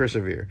this, you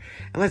persevere.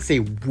 And let's say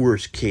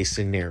worst case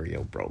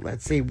scenario, bro.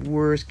 Let's say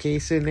worst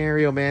case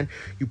scenario, man.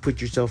 You put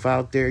yourself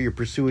out there, you're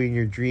pursuing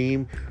your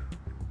dream.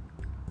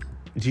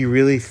 Do you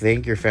really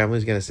think your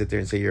family's going to sit there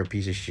and say you're a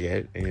piece of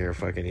shit and you're a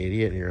fucking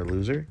idiot and you're a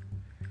loser?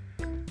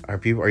 Are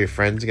your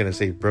friends going to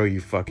say, bro,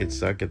 you fucking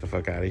suck, get the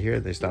fuck out of here?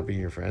 They stop being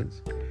your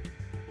friends?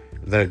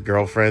 The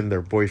girlfriend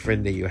or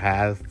boyfriend that you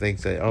have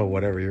thinks that, oh,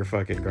 whatever, you're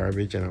fucking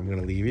garbage and I'm going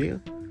to leave you?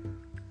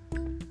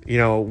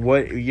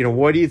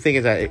 What do you think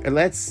is that?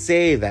 Let's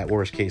say that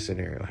worst case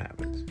scenario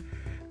happens.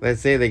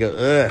 Let's say they go,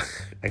 ugh,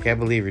 I can't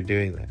believe you're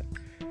doing that.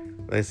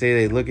 They say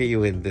they look at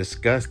you in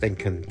disgust and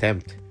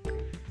contempt.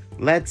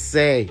 Let's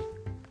say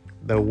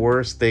the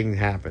worst thing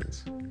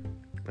happens.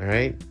 All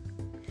right?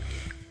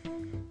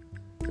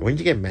 Wouldn't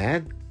you get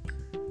mad?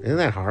 Isn't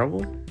that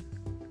horrible?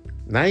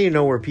 Now you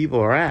know where people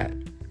are at.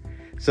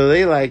 So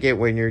they like it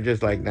when you're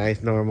just like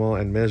nice, normal,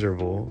 and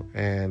miserable,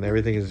 and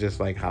everything is just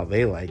like how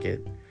they like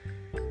it.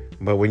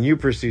 But when you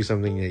pursue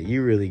something that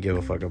you really give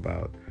a fuck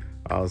about,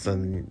 all of a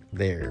sudden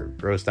they're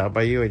grossed out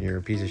by you and you're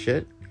a piece of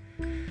shit.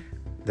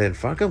 Then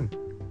fuck them.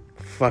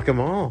 Fuck them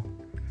all.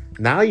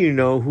 Now you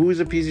know who's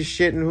a piece of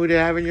shit and who to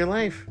have in your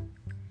life.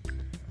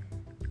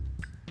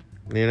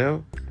 You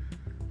know?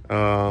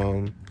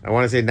 I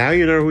want to say now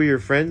you know who your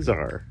friends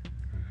are.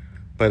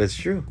 But it's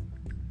true.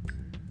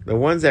 The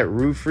ones that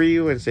root for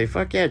you and say,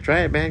 fuck yeah,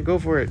 try it, man. Go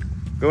for it.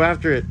 Go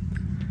after it.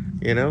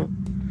 You know?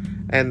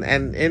 And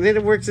then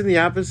it works in the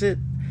opposite.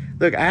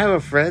 Look, I have a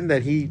friend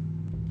that he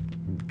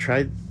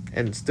tried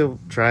and still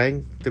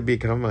trying to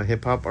become a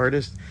hip-hop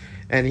artist.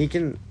 And he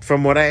can,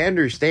 from what I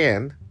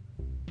understand,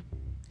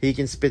 he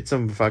can spit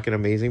some fucking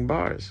amazing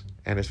bars.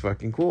 And it's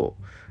fucking cool.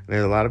 And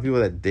there's a lot of people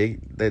that dig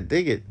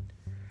it.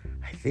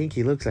 I think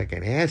he looks like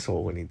an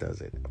asshole when he does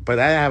it. But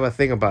I have a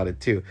thing about it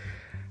too.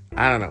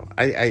 I don't know.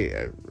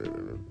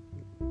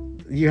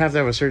 You have to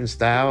have a certain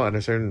style and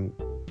a certain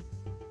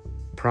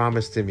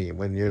promise to me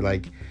when you're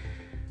like,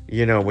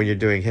 you know, when you're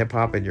doing hip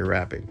hop and you're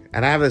rapping.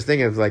 And I have this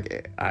thing of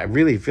like, I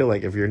really feel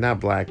like if you're not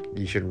black,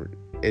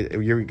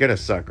 you're gonna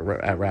suck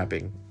at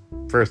rapping.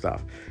 First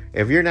off,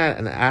 if you're not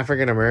an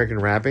African American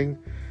rapping,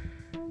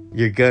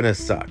 you're gonna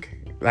suck.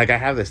 Like, I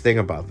have this thing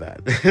about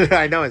that.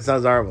 I know it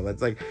sounds horrible.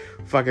 That's like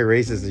fucking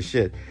racist as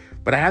shit.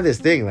 But I have this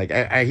thing, like,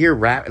 I hear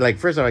rap, like,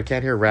 first of all, I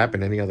can't hear rap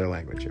in any other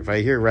language. If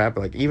I hear rap,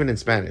 like, even in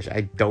Spanish,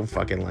 I don't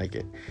fucking like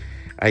it.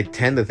 I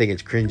tend to think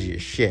it's cringy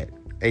as shit.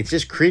 It's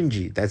just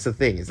cringy. That's the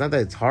thing. It's not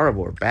that it's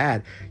horrible or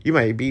bad. You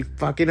might be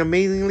fucking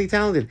amazingly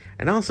talented.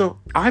 And also,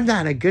 I'm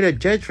not a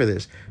good judge for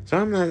this. So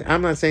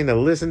I'm not saying to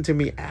listen to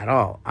me at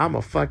all. I'm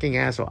a fucking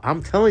asshole.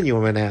 I'm telling you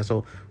I'm an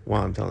asshole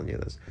while I'm telling you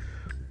this.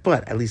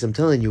 But at least I'm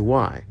telling you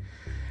why.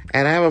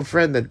 And I have a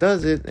friend that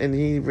does it, and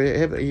he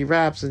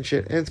raps and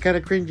shit, and it's kind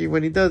of cringy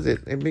when he does it.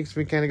 It makes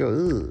me kind of go,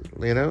 ugh,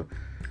 you know?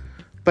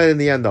 But in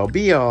the end all,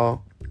 be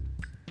all,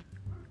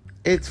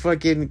 it's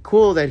fucking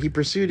cool that he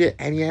pursued it,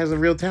 and he has a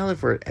real talent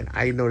for it, and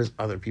I notice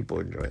other people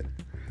enjoy it.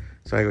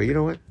 So I go, you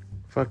know what?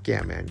 Fuck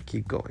yeah, man.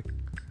 Keep going.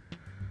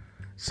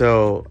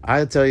 So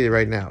I'll tell you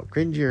right now,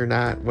 cringy or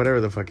not, whatever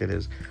the fuck it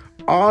is,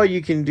 all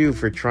you can do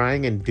for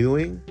trying and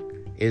doing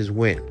is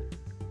win.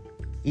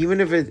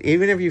 Even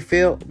if you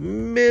fail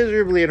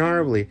miserably and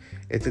horribly,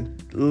 it's a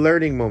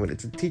learning moment.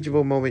 It's a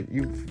teachable moment.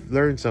 You've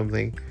learned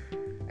something,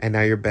 and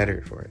now you're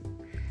better for it.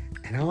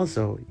 And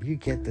also, you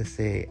get to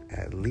say,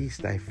 at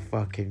least I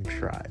fucking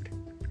tried.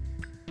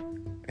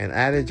 An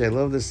adage I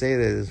love to say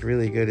that is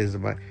really good is,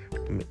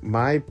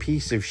 my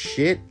piece of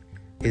shit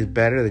is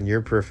better than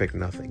your perfect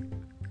nothing.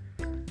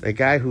 The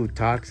guy who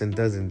talks and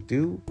doesn't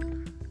do,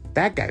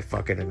 that guy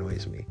fucking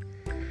annoys me.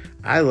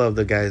 I love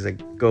the guys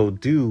that go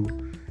do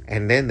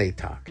and then they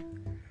talk.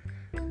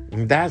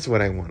 And that's what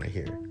I want to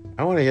hear.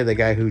 I want to hear the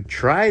guy who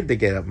tried to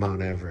get up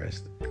Mount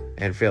Everest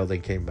and failed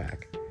and came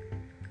back.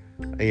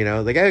 You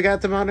know, the guy who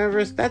got to Mount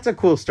Everest, that's a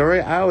cool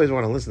story. I always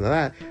want to listen to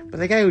that. But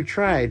the guy who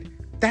tried,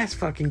 that's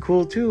fucking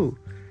cool too.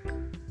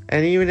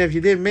 And even if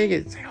you didn't make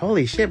it, it's like,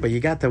 holy shit, but you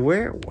got to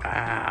where?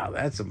 Wow,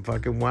 that's some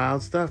fucking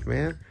wild stuff,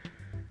 man.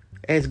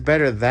 It's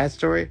better that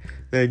story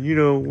than, you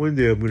know, one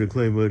day I'm going to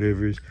climb Mount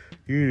Everest.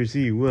 You're going to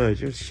see what?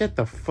 Just shut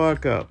the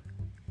fuck up.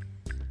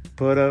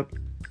 Put up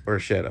or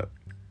shut up.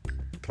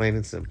 Plain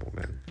and simple,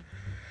 man.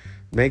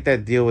 Make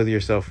that deal with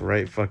yourself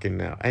right fucking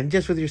now. And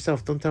just with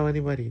yourself. Don't tell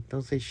anybody.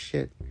 Don't say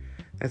shit.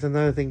 That's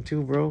another thing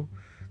too, bro.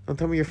 Don't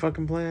tell me your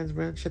fucking plans,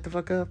 man. Shut the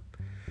fuck up.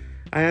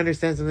 I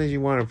understand sometimes you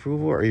want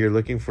approval or you're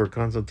looking for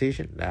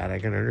consultation. That I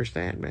can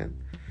understand,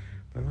 man.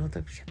 But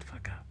don't shut the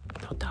fuck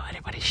up. Don't tell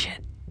anybody shit.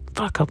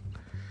 Fuck up.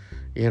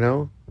 You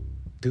know?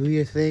 Do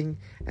your thing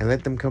and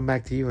let them come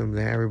back to you and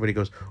then everybody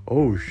goes,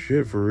 oh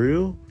shit, for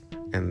real?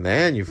 And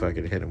then you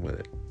fucking hit them with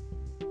it.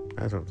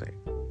 That's what I'm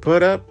saying.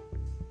 Put up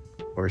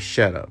or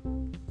shut up.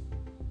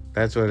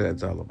 That's what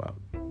it's all about.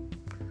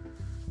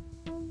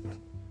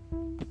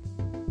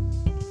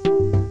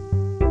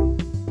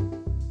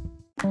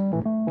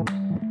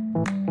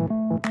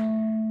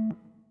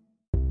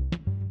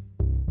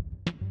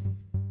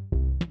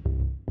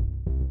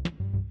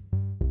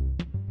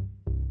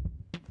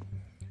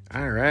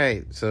 All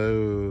right,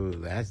 so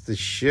that's the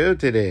show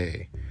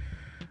today.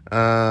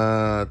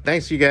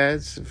 Thanks you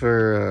guys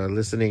for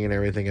listening and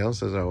everything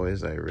else. As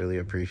always, I really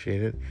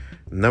appreciate it.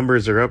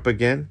 Numbers are up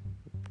again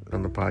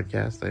on the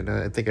podcast.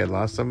 I think I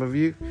lost some of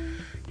you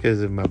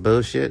because of my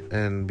bullshit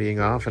and being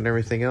off and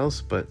everything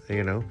else, but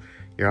you know,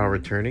 you're all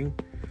returning.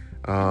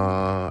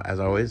 As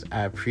always,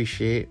 I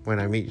appreciate when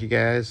I meet you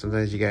guys.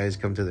 Sometimes you guys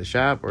come to the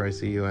shop or I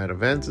see you at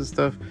events and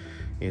stuff.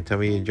 You tell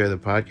me you enjoy the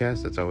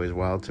podcast. That's always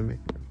wild to me.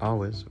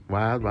 Always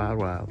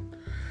wild.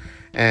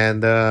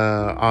 And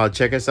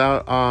check us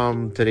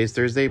out today's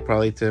Thursday,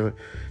 probably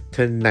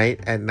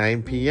tonight at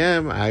 9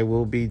 p.m. I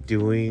will be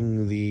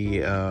doing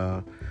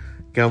the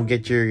Come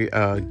Get Your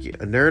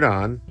Nerd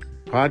On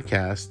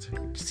podcast,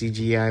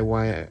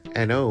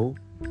 CGINO,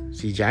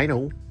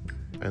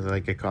 as I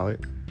like to call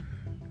it.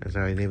 That's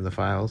how I name the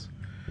files.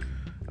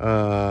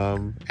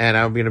 And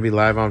I'm going to be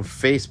live on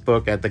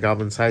Facebook at the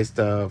Goblin's Heist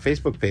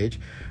Facebook page.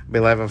 I'll be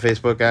live on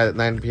Facebook at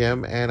 9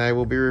 p.m. and I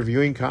will be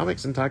reviewing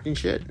comics and talking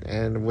shit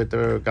and with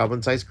the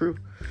Goblin's Heist crew.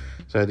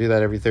 So I do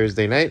that every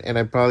Thursday night, and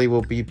I probably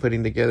will be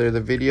putting together the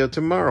video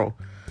tomorrow.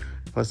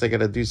 Plus I got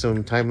to do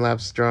some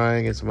time-lapse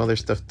drawing and some other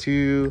stuff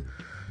too.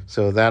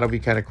 So that'll be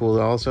kind of cool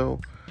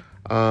also.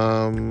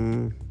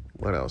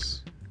 What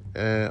else?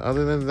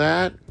 Other than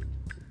that,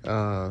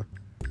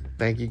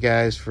 thank you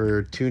guys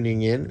for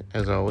tuning in,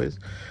 as always.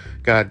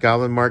 Got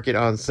Goblin Market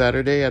on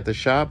Saturday at the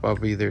shop. I'll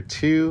be there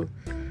too.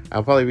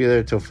 I'll probably be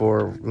there till 3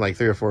 or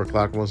 4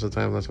 o'clock most of the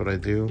time. That's what I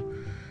do.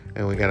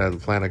 And we got to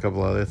plan a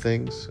couple other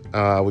things.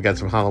 We got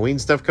some Halloween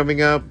stuff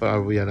coming up.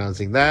 I'll be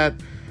announcing that.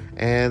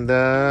 And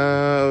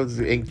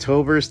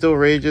Inktober still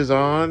rages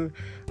on.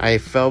 I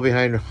fell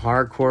behind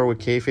hardcore with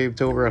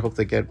Kayfabe-tober. I hope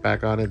to get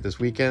back on it this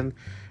weekend.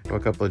 I have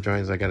a couple of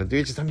drawings I got to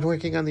do. I'm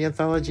working on the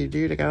anthology,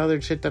 dude. I got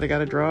other shit that I got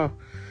to draw.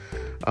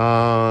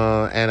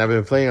 And I've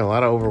been playing a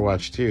lot of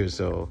Overwatch too,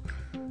 so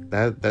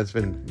that's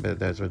been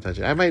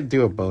touching. I might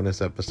do a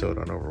bonus episode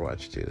on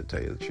Overwatch too, to tell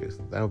you the truth.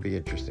 That would be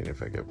interesting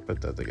if I could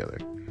put that together.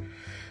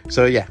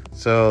 So yeah,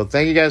 so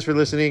thank you guys for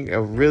listening. A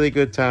really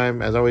good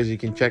time. As always, you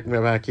can check me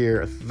back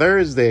here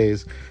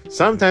Thursdays,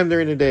 sometime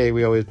during the day.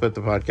 We always put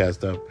the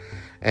podcast up.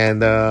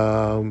 And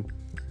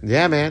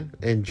yeah, man,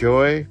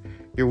 enjoy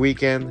your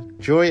weekend.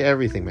 Enjoy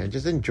everything, man.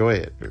 Just enjoy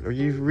it.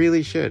 You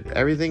really should.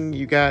 Everything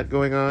you got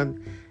going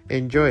on,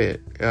 enjoy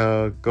it.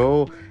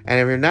 Go, and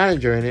if you're not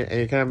enjoying it and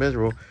you're kind of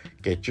miserable,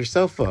 get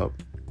yourself up.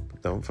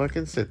 Don't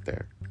fucking sit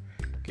there.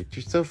 Get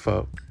yourself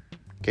up.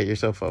 Get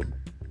yourself a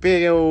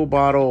big old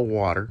bottle of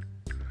water.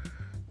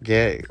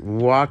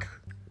 Walk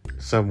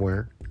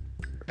somewhere,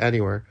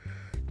 anywhere.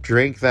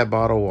 Drink that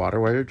bottle of water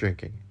while you're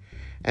drinking.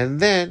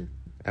 And then,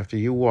 after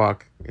you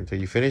walk,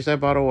 until you finish that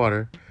bottle of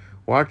water,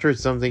 walk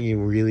towards something you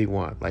really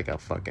want. Like a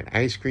fucking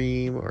ice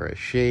cream, or a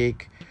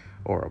shake,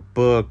 or a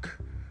book,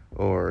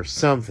 or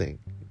something.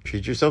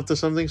 Treat yourself to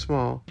something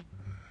small.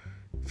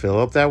 Fill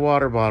up that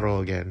water bottle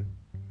again.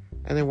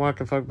 And then walk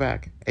the fuck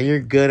back. And you're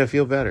gonna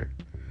feel better.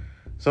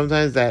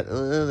 Sometimes that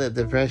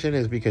depression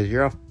is because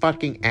you're a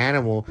fucking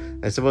animal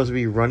that's supposed to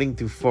be running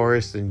through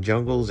forests and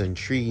jungles and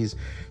trees,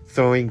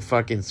 throwing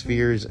fucking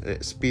spears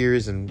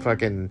and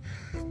fucking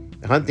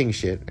hunting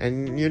shit.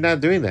 And you're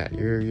not doing that.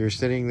 You're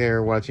sitting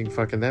there watching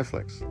fucking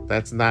Netflix.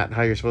 That's not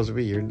how you're supposed to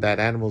be. That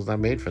animal's not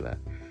made for that.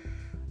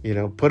 You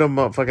know, put a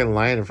fucking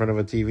lion in front of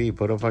a TV.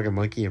 Put a fucking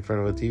monkey in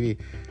front of a TV.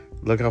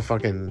 Look how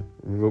fucking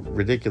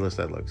ridiculous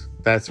that looks.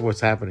 That's what's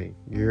happening.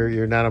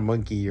 You're not a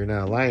monkey. You're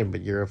not a lion,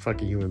 but you're a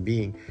fucking human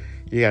being.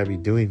 You gotta be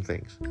doing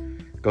things.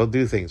 Go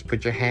do things.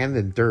 Put your hand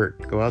in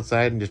dirt. Go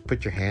outside and just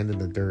put your hand in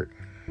the dirt.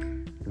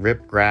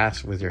 Rip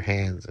grass with your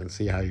hands and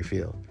see how you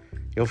feel.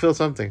 You'll feel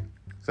something.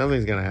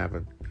 Something's gonna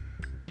happen.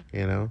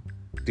 You know?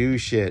 Do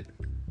shit.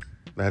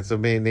 That's the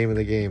main name of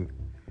the game.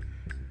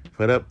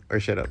 Put up or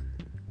shut up.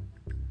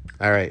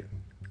 Alright.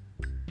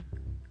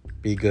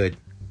 Be good.